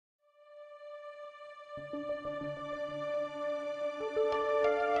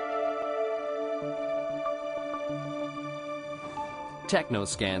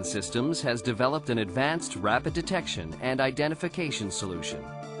Teknoscan Systems has developed an advanced rapid detection and identification solution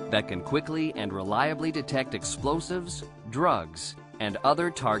that can quickly and reliably detect explosives, drugs, and other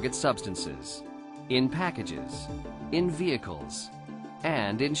target substances in packages, in vehicles,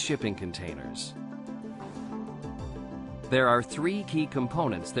 and in shipping containers. There are three key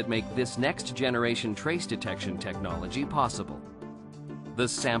components that make this next-generation trace detection technology possible. The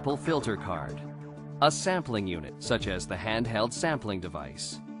sample filter card, a sampling unit such as the handheld sampling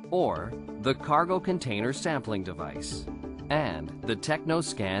device, or the cargo container sampling device, and the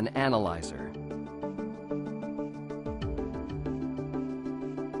Teknoscan analyzer.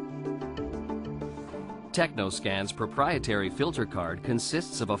 Teknoscan's proprietary filter card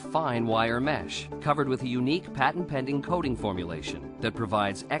consists of a fine wire mesh covered with a unique patent-pending coating formulation that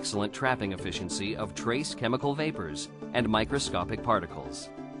provides excellent trapping efficiency of trace chemical vapors and microscopic particles.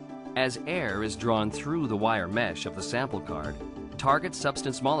 As air is drawn through the wire mesh of the sample card, target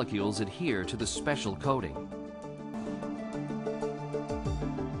substance molecules adhere to the special coating.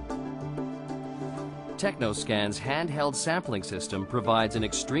 Teknoscan's handheld sampling system provides an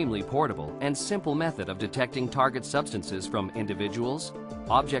extremely portable and simple method of detecting target substances from individuals,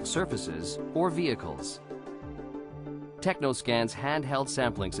 object surfaces, or vehicles. Teknoscan's handheld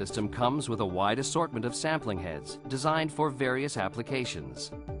sampling system comes with a wide assortment of sampling heads designed for various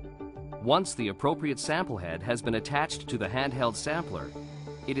applications. Once the appropriate sample head has been attached to the handheld sampler,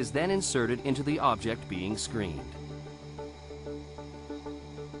 it is then inserted into the object being screened.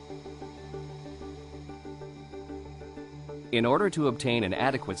 In order to obtain an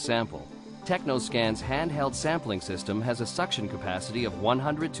adequate sample, Teknoscan's handheld sampling system has a suction capacity of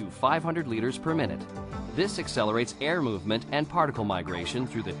 100 to 500 liters per minute. This accelerates air movement and particle migration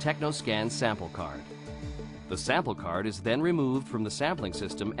through the Teknoscan sample card. The sample card is then removed from the sampling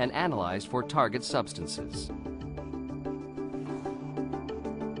system and analyzed for target substances.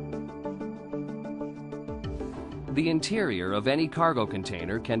 The interior of any cargo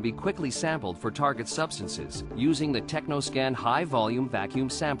container can be quickly sampled for target substances using the Teknoscan high-volume vacuum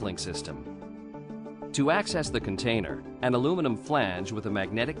sampling system. To access the container, an aluminum flange with a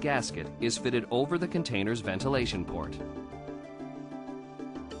magnetic gasket is fitted over the container's ventilation port.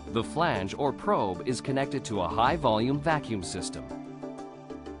 The flange or probe is connected to a high-volume vacuum system.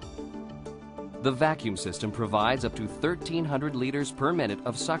 The vacuum system provides up to 1,300 liters per minute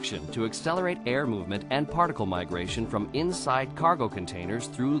of suction to accelerate air movement and particle migration from inside cargo containers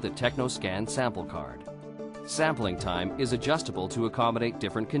through the Teknoscan sample card. Sampling time is adjustable to accommodate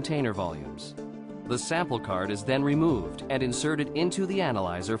different container volumes. The sample card is then removed and inserted into the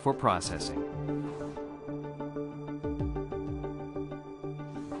analyzer for processing.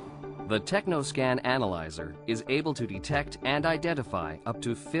 The Teknoscan analyzer is able to detect and identify up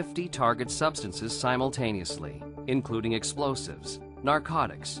to 50 target substances simultaneously, including explosives,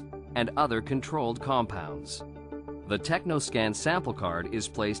 narcotics, and other controlled compounds. The Teknoscan sample card is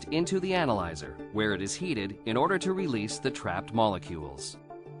placed into the analyzer, where it is heated in order to release the trapped molecules.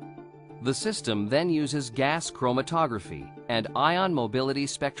 The system then uses gas chromatography and ion mobility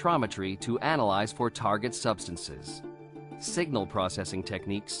spectrometry to analyze for target substances. Signal processing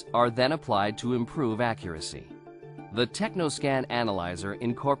techniques are then applied to improve accuracy. The Teknoscan analyzer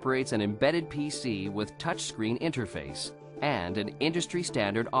incorporates an embedded PC with touchscreen interface and an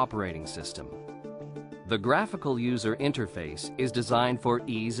industry-standard operating system. The graphical user interface is designed for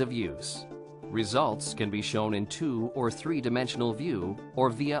ease of use. Results can be shown in 2- or 3-dimensional view or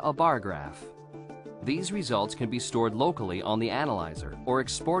via a bar graph. These results can be stored locally on the analyzer or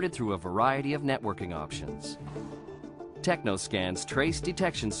exported through a variety of networking options. Teknoscan's trace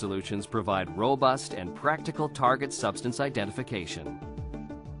detection solutions provide robust and practical target substance identification.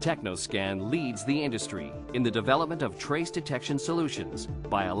 Teknoscan leads the industry in the development of trace detection solutions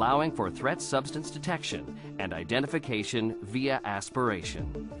by allowing for threat substance detection and identification via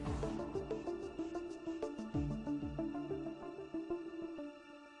aspiration.